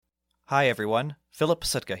Hi everyone, Philip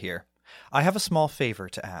Psutka here. I have a small favor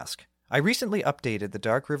to ask. I recently updated the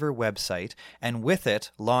Dark River website and with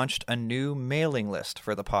it launched a new mailing list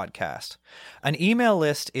for the podcast. An email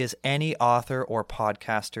list is any author or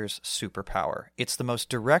podcaster's superpower. It's the most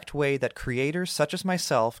direct way that creators such as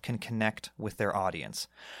myself can connect with their audience.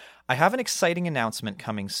 I have an exciting announcement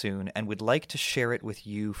coming soon and would like to share it with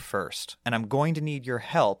you first, and I'm going to need your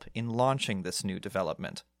help in launching this new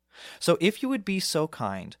development. So if you would be so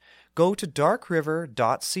kind, go to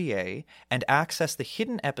darkriver.ca and access the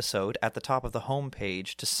hidden episode at the top of the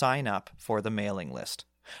homepage to sign up for the mailing list.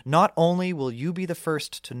 Not only will you be the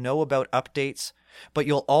first to know about updates, but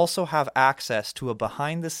you'll also have access to a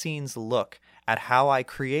behind-the-scenes look at how I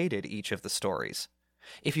created each of the stories.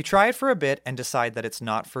 If you try it for a bit and decide that it's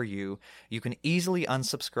not for you, you can easily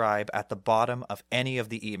unsubscribe at the bottom of any of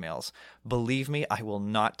the emails. Believe me, I will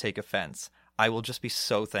not take offense. I will just be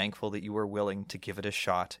so thankful that you were willing to give it a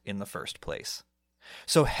shot in the first place.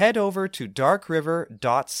 So head over to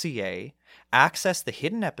darkriver.ca, access the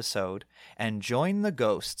hidden episode, and join the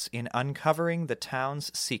ghosts in uncovering the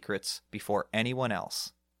town's secrets before anyone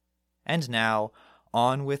else. And now,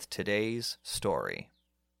 on with today's story.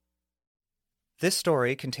 This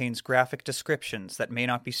story contains graphic descriptions that may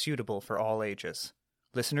not be suitable for all ages.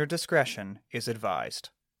 Listener discretion is advised.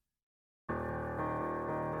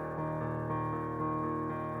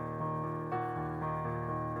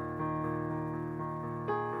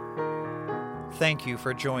 Thank you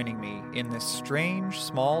for joining me in this strange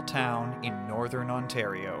small town in northern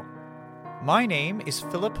Ontario. My name is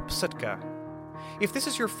Philip Psutka. If this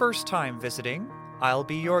is your first time visiting, I'll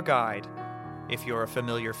be your guide. If you're a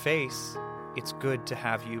familiar face, it's good to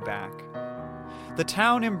have you back. The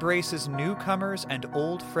town embraces newcomers and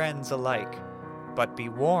old friends alike, but be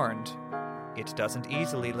warned, it doesn't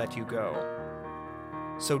easily let you go.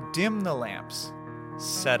 So dim the lamps,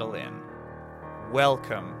 settle in.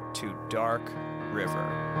 Welcome to Dark River.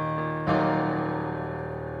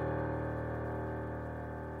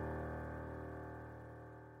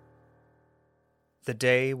 The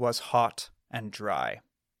day was hot and dry.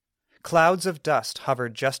 Clouds of dust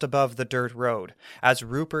hovered just above the dirt road as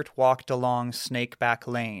Rupert walked along Snakeback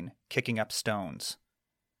Lane, kicking up stones.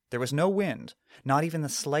 There was no wind, not even the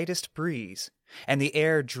slightest breeze, and the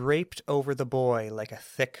air draped over the boy like a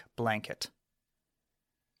thick blanket.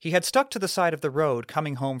 He had stuck to the side of the road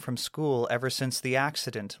coming home from school ever since the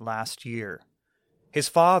accident last year. His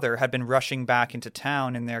father had been rushing back into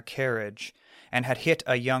town in their carriage and had hit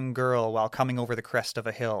a young girl while coming over the crest of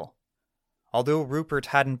a hill. Although Rupert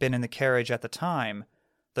hadn't been in the carriage at the time,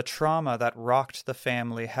 the trauma that rocked the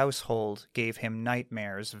family household gave him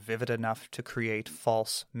nightmares vivid enough to create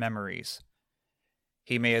false memories.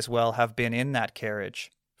 He may as well have been in that carriage,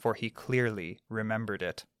 for he clearly remembered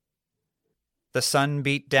it. The sun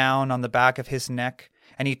beat down on the back of his neck,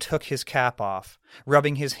 and he took his cap off,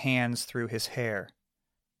 rubbing his hands through his hair.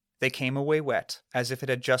 They came away wet, as if it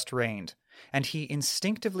had just rained, and he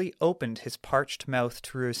instinctively opened his parched mouth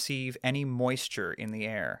to receive any moisture in the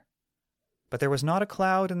air. But there was not a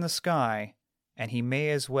cloud in the sky, and he may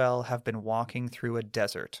as well have been walking through a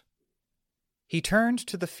desert. He turned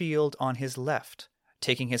to the field on his left,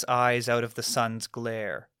 taking his eyes out of the sun's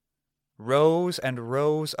glare. Rows and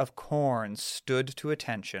rows of corn stood to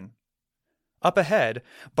attention. Up ahead,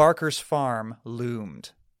 Barker's farm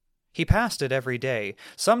loomed. He passed it every day,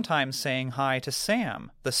 sometimes saying hi to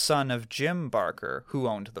Sam, the son of Jim Barker, who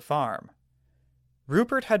owned the farm.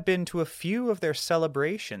 Rupert had been to a few of their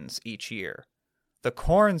celebrations each year. The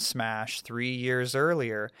Corn Smash 3 years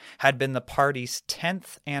earlier had been the party's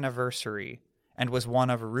 10th anniversary and was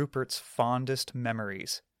one of Rupert's fondest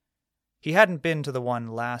memories. He hadn't been to the one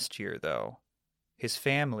last year, though. His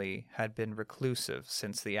family had been reclusive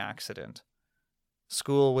since the accident.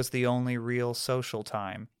 School was the only real social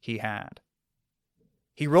time he had.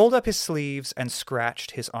 He rolled up his sleeves and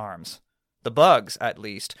scratched his arms. The bugs, at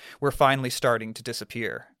least, were finally starting to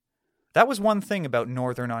disappear. That was one thing about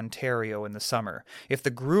northern Ontario in the summer. If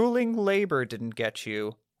the grueling labor didn't get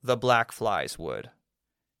you, the black flies would.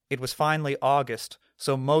 It was finally August,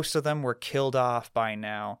 so most of them were killed off by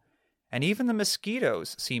now, and even the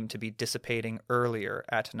mosquitoes seemed to be dissipating earlier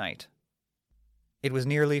at night. It was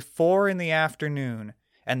nearly 4 in the afternoon,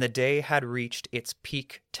 and the day had reached its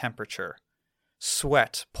peak temperature.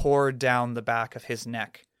 Sweat poured down the back of his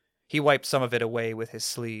neck. He wiped some of it away with his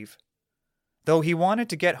sleeve. Though he wanted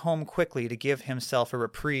to get home quickly to give himself a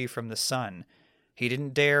reprieve from the sun, he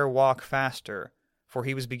didn't dare walk faster, for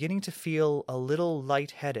he was beginning to feel a little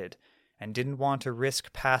light-headed and didn't want to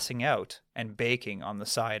risk passing out and baking on the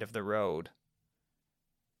side of the road.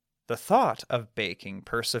 The thought of baking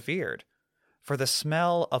persevered. for the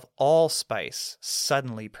smell of allspice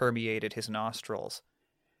suddenly permeated his nostrils,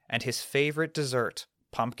 and his favorite dessert,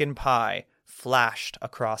 pumpkin pie, flashed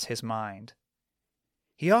across his mind.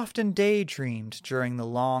 He often daydreamed during the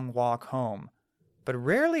long walk home, but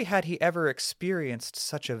rarely had he ever experienced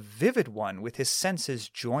such a vivid one with his senses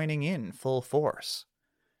joining in full force.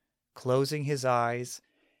 Closing his eyes,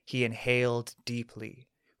 he inhaled deeply,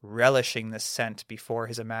 relishing the scent before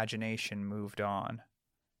his imagination moved on.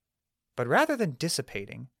 But rather than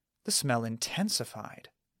dissipating, the smell intensified.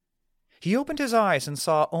 He opened his eyes and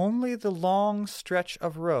saw only the long stretch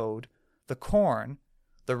of road, the corn,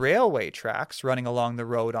 the railway tracks running along the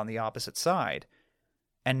road on the opposite side,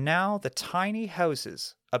 and now the tiny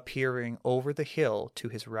houses appearing over the hill to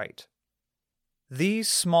his right. These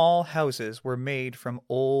small houses were made from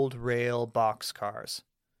old rail boxcars.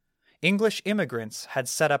 English immigrants had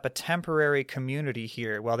set up a temporary community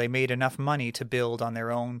here while they made enough money to build on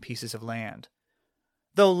their own pieces of land.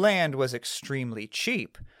 Though land was extremely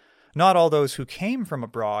cheap, not all those who came from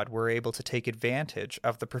abroad were able to take advantage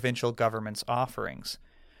of the provincial government's offerings,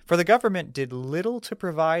 for the government did little to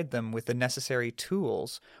provide them with the necessary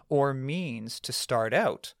tools or means to start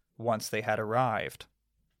out once they had arrived.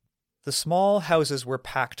 The small houses were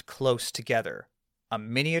packed close together, a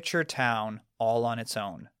miniature town all on its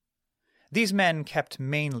own. These men kept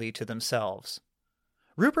mainly to themselves.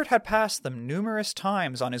 Rupert had passed them numerous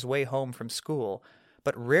times on his way home from school,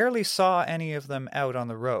 but rarely saw any of them out on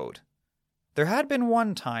the road. There had been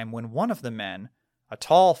one time when one of the men, a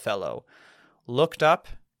tall fellow, looked up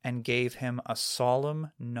and gave him a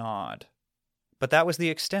solemn nod. But that was the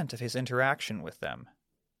extent of his interaction with them.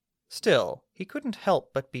 Still, he couldn't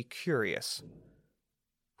help but be curious.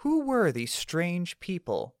 Who were these strange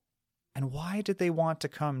people, and why did they want to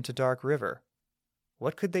come to Dark River?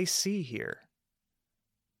 What could they see here?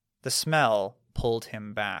 The smell pulled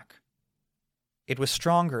him back. It was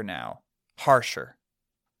stronger now, harsher.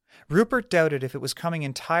 Rupert doubted if it was coming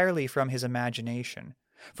entirely from his imagination,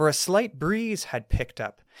 for a slight breeze had picked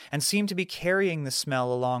up and seemed to be carrying the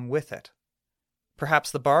smell along with it.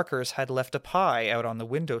 Perhaps the Barkers had left a pie out on the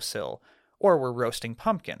windowsill, or were roasting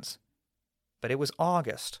pumpkins. But it was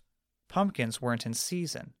August. Pumpkins weren't in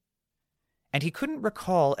season. And he couldn't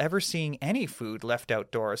recall ever seeing any food left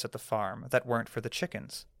outdoors at the farm that weren't for the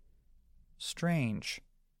chickens. Strange.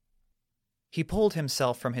 He pulled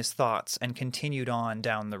himself from his thoughts and continued on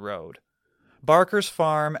down the road. Barker's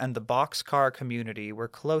farm and the boxcar community were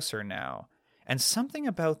closer now, and something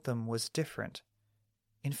about them was different.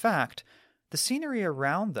 In fact, the scenery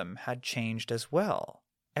around them had changed as well.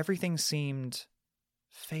 Everything seemed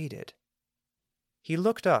faded. He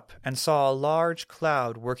looked up and saw a large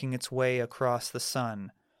cloud working its way across the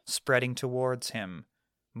sun, spreading towards him,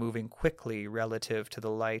 moving quickly relative to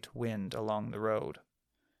the light wind along the road.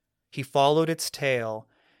 He followed its tail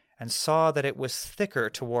and saw that it was thicker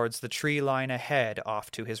towards the tree line ahead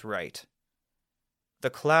off to his right.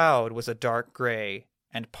 The cloud was a dark gray,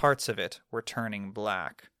 and parts of it were turning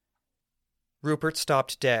black. Rupert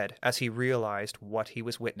stopped dead as he realized what he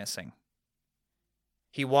was witnessing.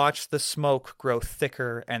 He watched the smoke grow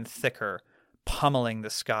thicker and thicker, pummeling the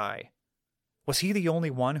sky. Was he the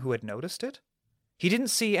only one who had noticed it? He didn't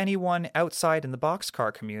see anyone outside in the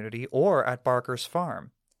boxcar community or at Barker's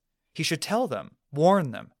farm. He should tell them,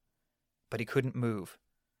 warn them. But he couldn't move.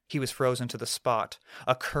 He was frozen to the spot,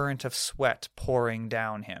 a current of sweat pouring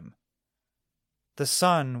down him. The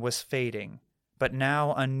sun was fading, but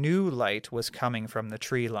now a new light was coming from the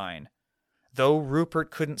tree line. Though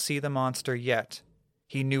Rupert couldn't see the monster yet,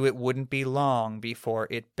 he knew it wouldn't be long before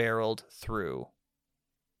it barreled through.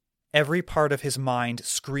 Every part of his mind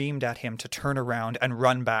screamed at him to turn around and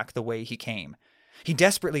run back the way he came. He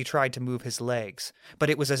desperately tried to move his legs, but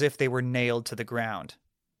it was as if they were nailed to the ground.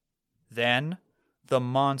 Then the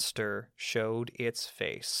monster showed its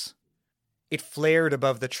face. It flared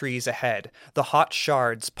above the trees ahead, the hot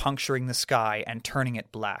shards puncturing the sky and turning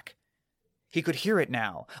it black. He could hear it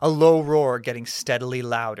now, a low roar getting steadily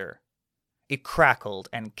louder. It crackled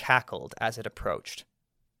and cackled as it approached.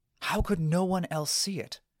 How could no one else see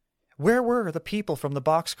it? Where were the people from the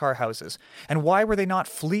boxcar houses, and why were they not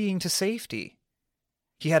fleeing to safety?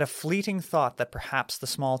 He had a fleeting thought that perhaps the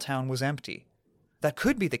small town was empty. That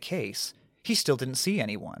could be the case. He still didn't see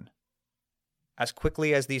anyone. As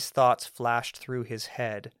quickly as these thoughts flashed through his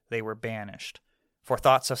head, they were banished, for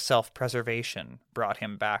thoughts of self-preservation brought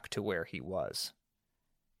him back to where he was.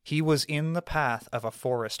 He was in the path of a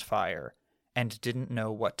forest fire, and didn't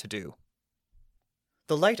know what to do.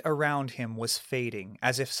 The light around him was fading,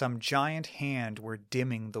 as if some giant hand were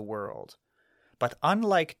dimming the world. But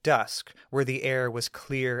unlike dusk, where the air was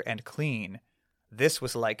clear and clean, This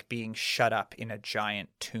was like being shut up in a giant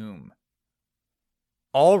tomb.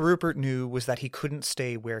 All Rupert knew was that he couldn't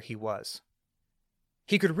stay where he was.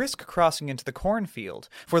 He could risk crossing into the cornfield,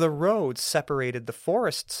 for the road separated the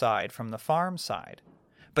forest side from the farm side,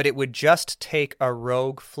 but it would just take a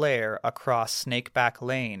rogue flare across Snakeback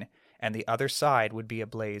Lane, and the other side would be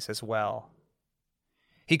ablaze as well.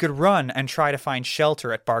 He could run and try to find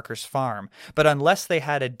shelter at Barker's farm, but unless they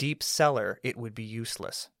had a deep cellar, it would be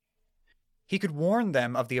useless. He could warn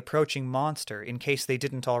them of the approaching monster in case they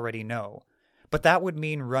didn't already know, but that would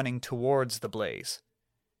mean running towards the blaze.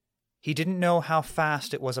 He didn't know how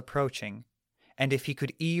fast it was approaching, and if he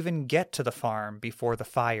could even get to the farm before the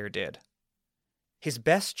fire did. His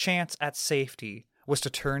best chance at safety was to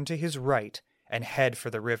turn to his right and head for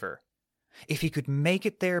the river. If he could make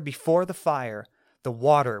it there before the fire, the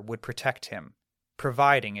water would protect him,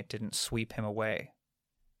 providing it didn't sweep him away.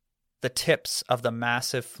 The tips of the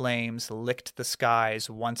massive flames licked the skies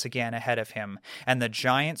once again ahead of him, and the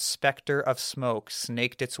giant specter of smoke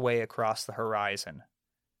snaked its way across the horizon.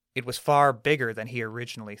 It was far bigger than he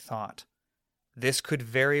originally thought. This could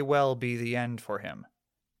very well be the end for him.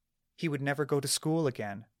 He would never go to school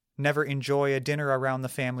again, never enjoy a dinner around the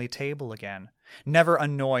family table again, never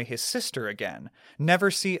annoy his sister again, never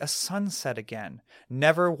see a sunset again,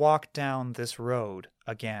 never walk down this road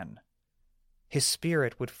again. His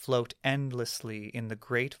spirit would float endlessly in the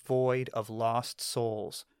great void of lost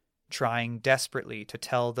souls, trying desperately to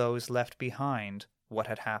tell those left behind what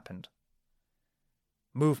had happened.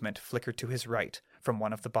 Movement flickered to his right from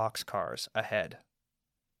one of the boxcars ahead.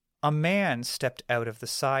 A man stepped out of the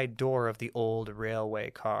side door of the old railway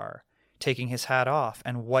car, taking his hat off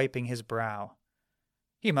and wiping his brow.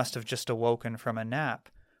 He must have just awoken from a nap,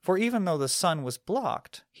 for even though the sun was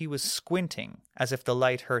blocked, he was squinting as if the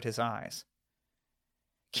light hurt his eyes.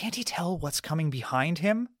 Can't he tell what's coming behind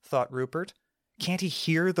him? Thought Rupert. Can't he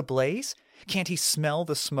hear the blaze? Can't he smell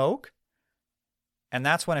the smoke? And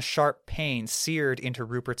that's when a sharp pain seared into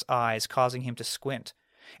Rupert's eyes, causing him to squint,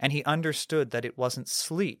 and he understood that it wasn't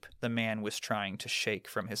sleep the man was trying to shake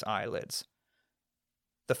from his eyelids.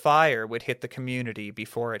 The fire would hit the community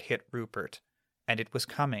before it hit Rupert, and it was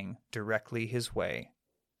coming directly his way.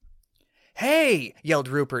 "Hey!" yelled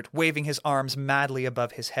Rupert, waving his arms madly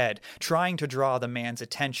above his head, trying to draw the man's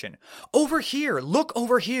attention. "Over here! Look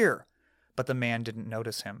over here!" But the man didn't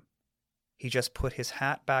notice him. He just put his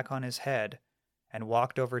hat back on his head and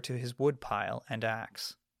walked over to his woodpile and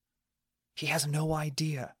axe. He has no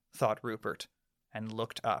idea, thought Rupert, and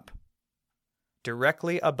looked up.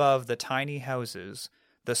 Directly above the tiny houses,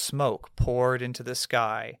 the smoke poured into the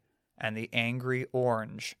sky, and the angry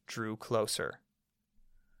orange drew closer.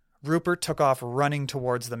 Rupert took off running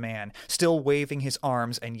towards the man, still waving his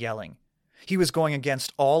arms and yelling. He was going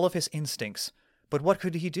against all of his instincts, but what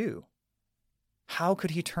could he do? How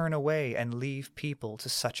could he turn away and leave people to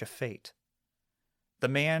such a fate? The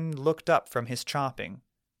man looked up from his chopping,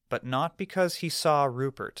 but not because he saw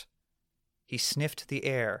Rupert. He sniffed the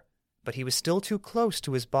air, but he was still too close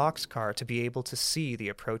to his boxcar to be able to see the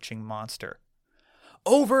approaching monster.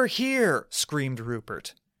 "Over here!" screamed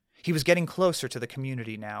Rupert. He was getting closer to the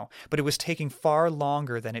community now, but it was taking far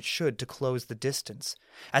longer than it should to close the distance,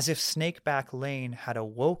 as if Snakeback Lane had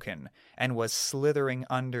awoken and was slithering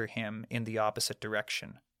under him in the opposite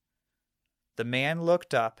direction. The man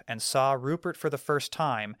looked up and saw Rupert for the first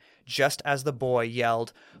time, just as the boy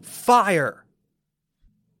yelled, "Fire!"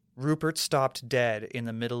 Rupert stopped dead in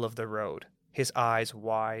the middle of the road, his eyes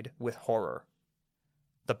wide with horror.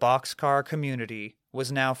 The boxcar community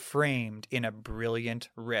was now framed in a brilliant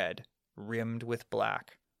red, rimmed with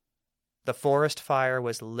black. The forest fire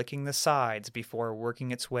was licking the sides before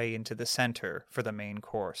working its way into the center for the main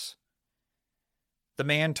course. The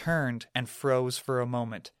man turned and froze for a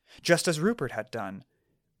moment, just as Rupert had done,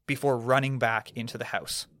 before running back into the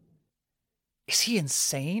house. "Is he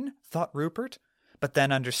insane?" thought Rupert, but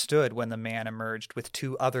then understood when the man emerged with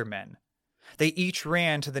two other men. They each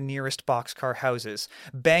ran to the nearest boxcar houses,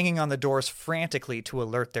 banging on the doors frantically to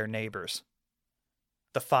alert their neighbors.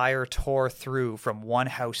 The fire tore through from one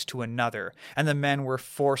house to another, and the men were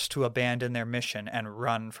forced to abandon their mission and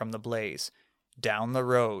run from the blaze, down the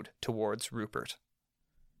road towards Rupert.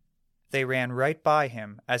 They ran right by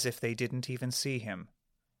him as if they didn't even see him.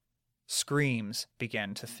 Screams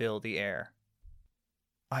began to fill the air.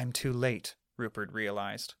 "I'm too late," Rupert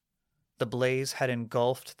realized. The blaze had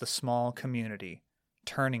engulfed the small community,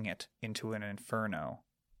 turning it into an inferno.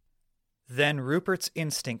 Then Rupert's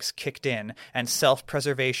instincts kicked in, and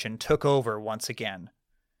self-preservation took over once again.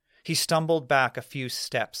 He stumbled back a few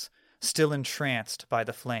steps, still entranced by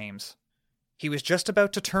the flames. He was just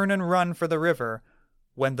about to turn and run for the river,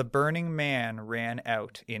 when the burning man ran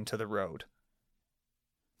out into the road.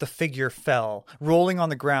 The figure fell, rolling on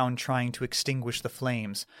the ground trying to extinguish the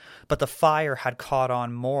flames, but the fire had caught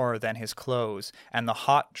on more than his clothes, and the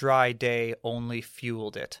hot, dry day only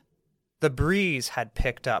fueled it. The breeze had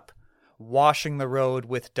picked up, washing the road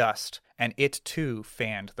with dust, and it too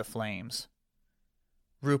fanned the flames.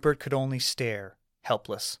 Rupert could only stare,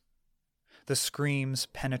 helpless. The screams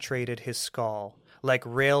penetrated his skull, like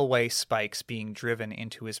railway spikes being driven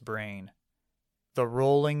into his brain. The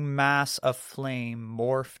rolling mass of flame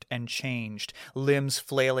morphed and changed, limbs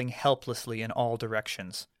flailing helplessly in all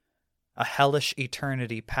directions. A hellish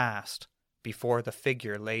eternity passed before the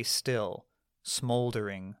figure lay still,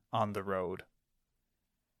 smoldering on the road.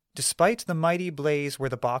 Despite the mighty blaze where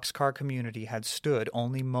the boxcar community had stood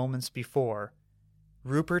only moments before,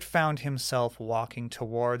 Rupert found himself walking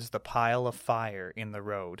towards the pile of fire in the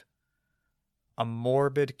road. A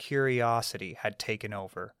morbid curiosity had taken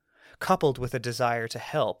over, coupled with a desire to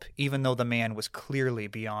help, even though the man was clearly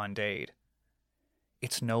beyond aid.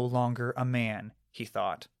 It's no longer a man, he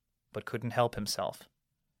thought, but couldn't help himself.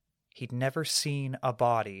 He'd never seen a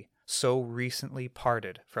body so recently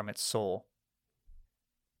parted from its soul.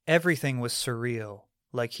 Everything was surreal,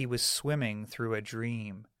 like he was swimming through a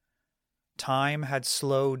dream. Time had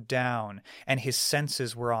slowed down, and his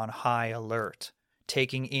senses were on high alert,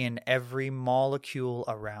 taking in every molecule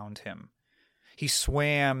around him. He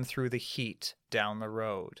swam through the heat down the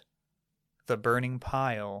road. The burning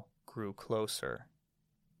pile grew closer.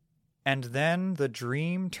 And then the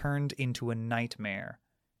dream turned into a nightmare,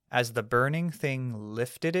 as the burning thing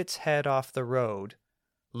lifted its head off the road,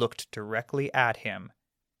 looked directly at him,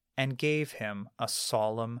 and gave him a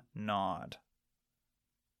solemn nod.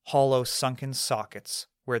 Hollow sunken sockets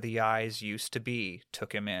where the eyes used to be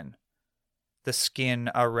took him in. The skin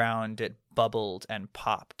around it bubbled and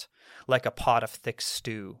popped, like a pot of thick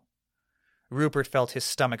stew. Rupert felt his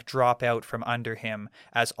stomach drop out from under him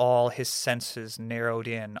as all his senses narrowed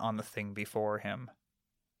in on the thing before him.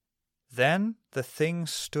 Then the thing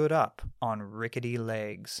stood up on rickety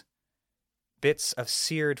legs. Bits of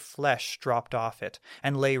seared flesh dropped off it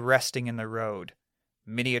and lay resting in the road,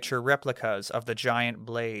 miniature replicas of the giant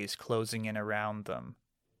blaze closing in around them.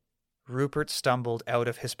 Rupert stumbled out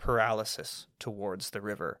of his paralysis towards the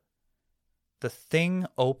river. The thing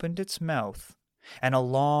opened its mouth, and a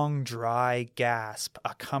long, dry gasp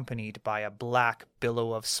accompanied by a black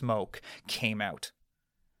billow of smoke came out.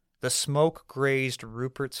 The smoke grazed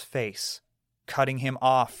Rupert's face, cutting him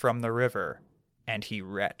off from the river, and he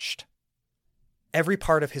retched. Every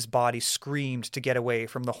part of his body screamed to get away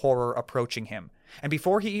from the horror approaching him, and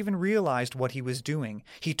before he even realized what he was doing,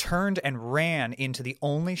 he turned and ran into the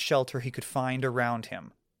only shelter he could find around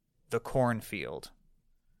him, the cornfield.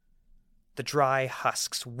 The dry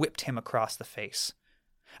husks whipped him across the face.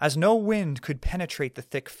 As no wind could penetrate the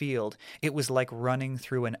thick field, it was like running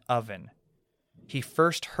through an oven. He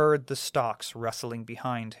first heard the stalks rustling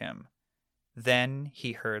behind him. Then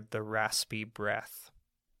he heard the raspy breath.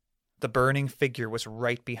 The burning figure was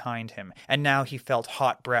right behind him, and now he felt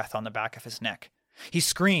hot breath on the back of his neck. He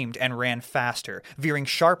screamed and ran faster, veering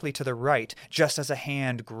sharply to the right just as a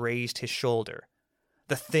hand grazed his shoulder.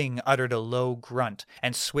 The thing uttered a low grunt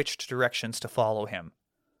and switched directions to follow him.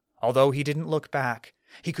 Although he didn't look back,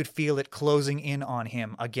 he could feel it closing in on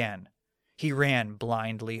him again. He ran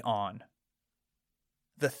blindly on.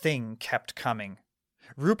 The thing kept coming.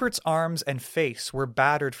 Rupert's arms and face were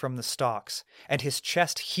battered from the stalks, and his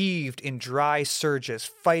chest heaved in dry surges,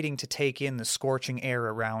 fighting to take in the scorching air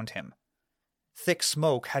around him. Thick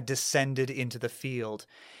smoke had descended into the field,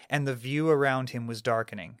 and the view around him was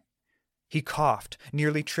darkening. He coughed,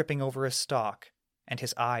 nearly tripping over a stalk, and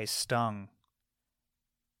his eyes stung.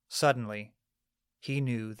 Suddenly, he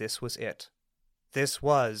knew this was it. This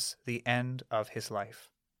was the end of his life.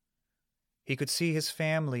 He could see his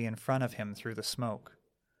family in front of him through the smoke.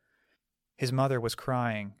 His mother was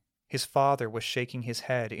crying. His father was shaking his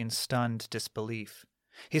head in stunned disbelief.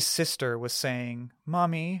 His sister was saying,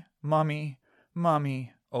 "Mommy, Mommy,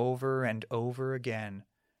 Mommy," over and over again,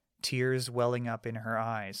 tears welling up in her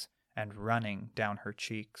eyes and running down her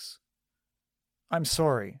cheeks. "I'm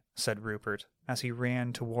sorry," said Rupert, as he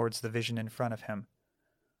ran towards the vision in front of him.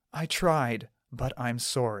 "I tried, but I'm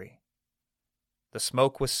sorry." The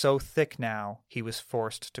smoke was so thick now, he was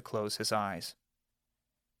forced to close his eyes.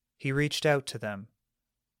 He reached out to them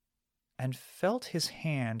and felt his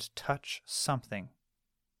hand touch something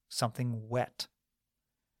wet.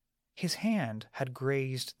 His hand had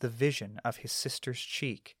grazed the vision of his sister's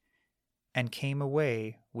cheek and came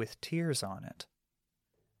away with tears on it.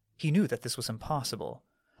 He knew that this was impossible,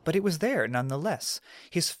 but it was there nonetheless.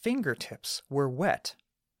 His fingertips were wet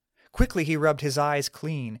Quickly he rubbed his eyes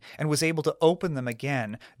clean and was able to open them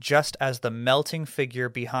again just as the melting figure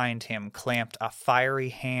behind him clamped a fiery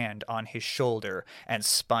hand on his shoulder and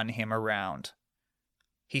spun him around.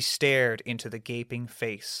 He stared into the gaping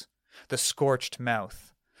face, the scorched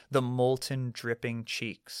mouth, the molten, dripping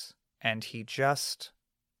cheeks, and he just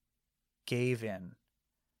gave in.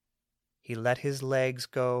 He let his legs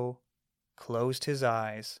go, closed his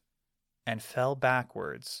eyes, and fell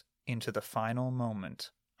backwards into the final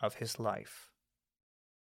moment of his life.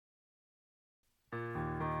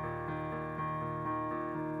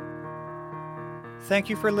 Thank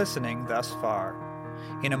you for listening thus far.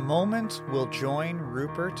 In a moment, we'll join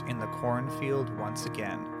Rupert in the cornfield once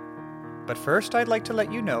again. But first, I'd like to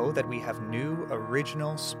let you know that we have new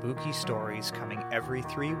original spooky stories coming every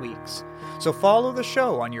 3 weeks, so follow the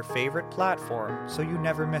show on your favorite platform so you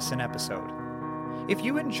never miss an episode. If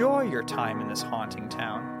you enjoy your time in this haunting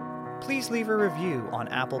town, please leave a review on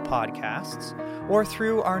Apple Podcasts or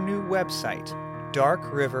through our new website,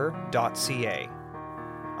 darkriver.ca.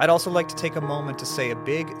 I'd also like to take a moment to say a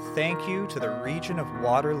big thank you to the Region of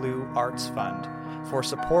Waterloo Arts Fund for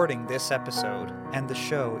supporting this episode and the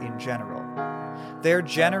show in general. Their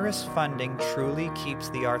generous funding truly keeps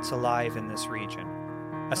the arts alive in this region,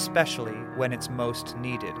 especially when it's most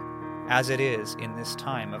needed, as it is in this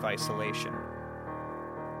time of isolation.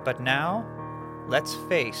 But now, let's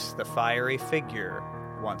face the fiery figure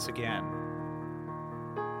once again.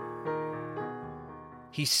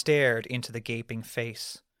 He stared into the gaping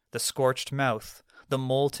face, the scorched mouth, the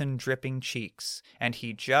molten, dripping cheeks, and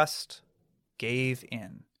he just gave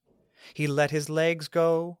in. He let his legs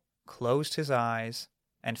go, closed his eyes,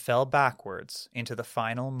 and fell backwards into the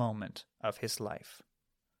final moment of his life.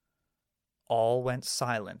 All went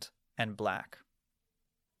silent and black.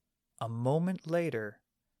 A moment later,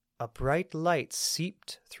 a bright light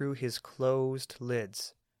seeped through his closed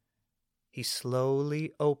lids. He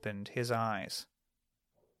slowly opened his eyes.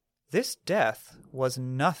 This death was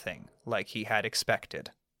nothing like he had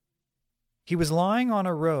expected. He was lying on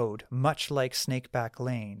a road much like Snakeback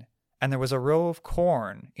Lane, and there was a row of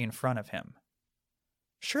corn in front of him.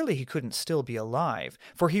 Surely he couldn't still be alive,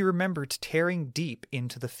 for he remembered tearing deep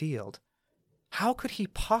into the field. How could he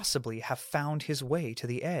possibly have found his way to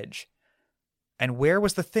the edge? And where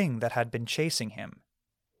was the thing that had been chasing him?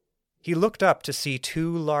 He looked up to see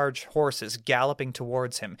 2 large horses galloping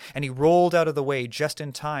towards him, and he rolled out of the way just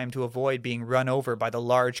in time to avoid being run over by the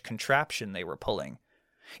large contraption they were pulling.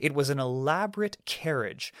 It was an elaborate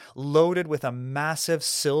carriage loaded with a massive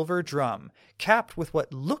silver drum, capped with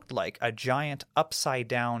what looked like a giant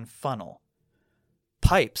upside-down funnel.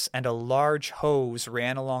 Pipes and a large hose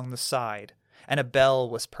ran along the side, and a bell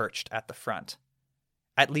was perched at the front.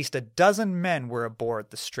 At least a dozen men were aboard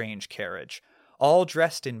the strange carriage, all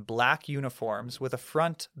dressed in black uniforms with a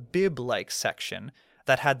front bib-like section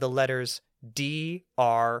that had the letters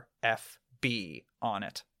DRFB on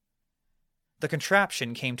it. The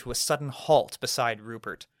contraption came to a sudden halt beside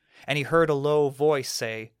Rupert, and he heard a low voice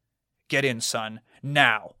say, "Get in, son,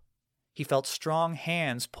 now!" He felt strong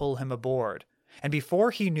hands pull him aboard, and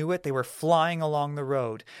before he knew it, they were flying along the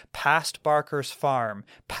road, past Barker's farm,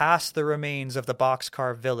 past the remains of the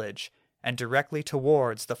Boxcar village, and directly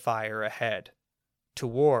towards the fire ahead,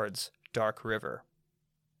 towards Dark River.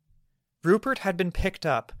 Rupert had been picked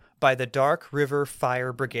up by the Dark River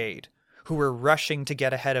Fire Brigade, who were rushing to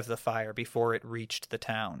get ahead of the fire before it reached the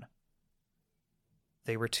town.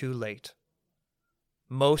 They were too late.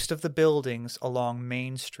 Most of the buildings along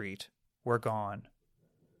Main Street were gone.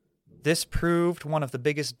 This proved one of the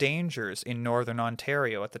biggest dangers in northern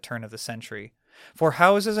Ontario at the turn of the century, for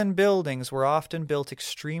houses and buildings were often built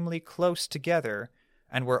extremely close together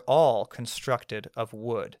and were all constructed of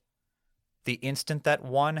wood. The instant that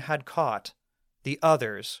one had caught, the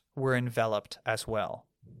others were enveloped as well.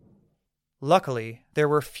 Luckily, there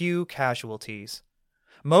were few casualties.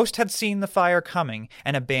 Most had seen the fire coming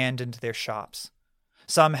and abandoned their shops.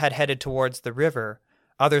 Some had headed towards the river.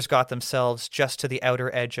 Others got themselves just to the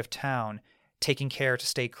outer edge of town, taking care to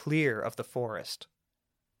stay clear of the forest.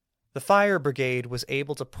 The fire brigade was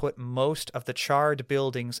able to put most of the charred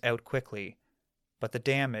buildings out quickly, but the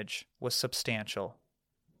damage was substantial.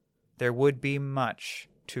 There would be much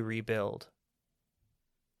to rebuild.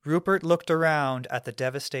 Rupert looked around at the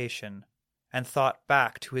devastation and thought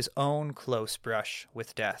back to his own close brush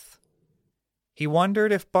with death. He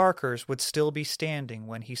wondered if Barker's would still be standing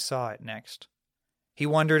when he saw it next. He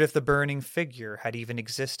wondered if the burning figure had even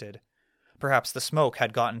existed. Perhaps the smoke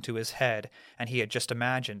had gotten to his head, and he had just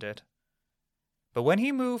imagined it. But when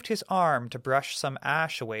he moved his arm to brush some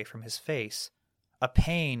ash away from his face, a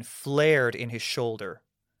pain flared in his shoulder.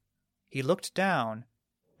 He looked down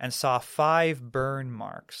and saw 5 burn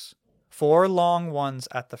marks, 4 long ones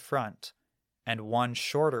at the front and 1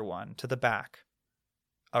 shorter one to the back.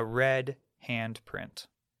 A red handprint.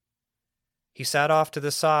 He sat off to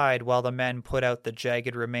the side while the men put out the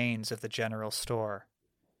jagged remains of the general store.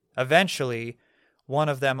 Eventually, one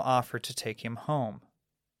of them offered to take him home.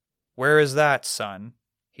 "Where is that, son?"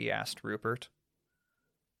 he asked Rupert.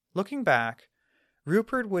 Looking back,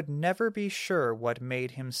 Rupert would never be sure what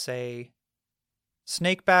made him say,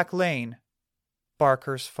 "Snakeback Lane,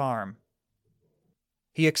 Barker's farm."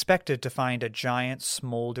 He expected to find a giant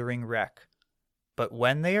smoldering wreck, but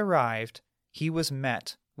when they arrived, he was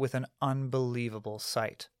met with an unbelievable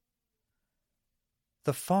sight.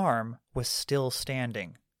 The farm was still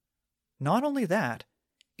standing. Not only that,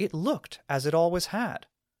 it looked as it always had.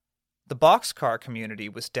 The boxcar community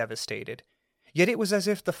was devastated, yet it was as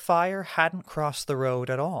if the fire hadn't crossed the road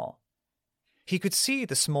at all. He could see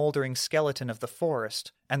the smoldering skeleton of the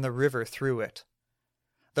forest and the river through it.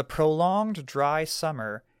 The prolonged dry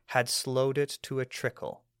summer had slowed it to a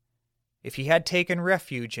trickle. If he had taken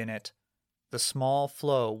refuge in it, the small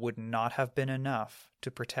flow would not have been enough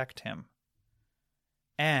to protect him.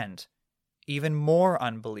 And, even more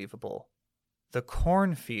unbelievable, the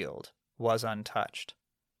cornfield was untouched.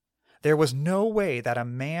 There was no way that a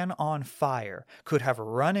man on fire could have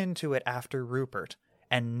run into it after Rupert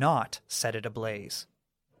and not set it ablaze.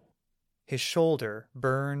 His shoulder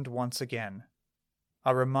burned once again,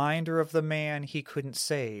 a reminder of the man he couldn't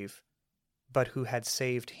save, but who had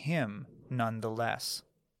saved him nonetheless.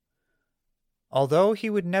 Although he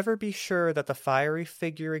would never be sure that the fiery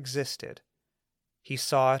figure existed, he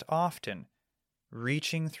saw it often,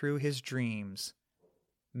 reaching through his dreams,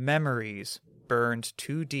 memories burned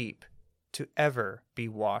too deep to ever be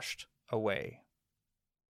washed away.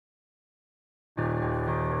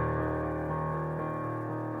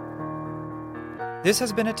 This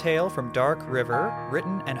has been a tale from Dark River,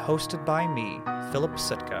 written and hosted by me, Philip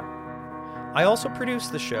Sitka. I also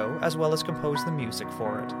produced the show as well as composed the music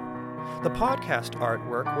for it. The podcast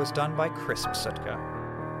artwork was done by Crisp Sitka.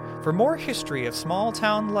 For more history of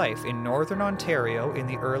small-town life in Northern Ontario in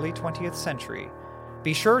the early 20th century,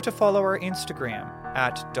 be sure to follow our Instagram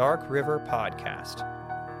at Dark River Podcast.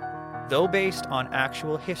 Though based on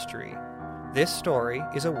actual history, this story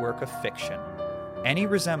is a work of fiction. Any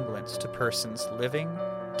resemblance to persons living,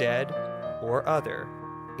 dead, or other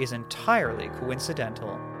is entirely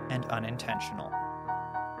coincidental and unintentional.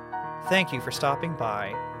 Thank you for stopping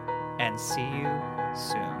by, and see you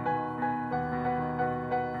soon.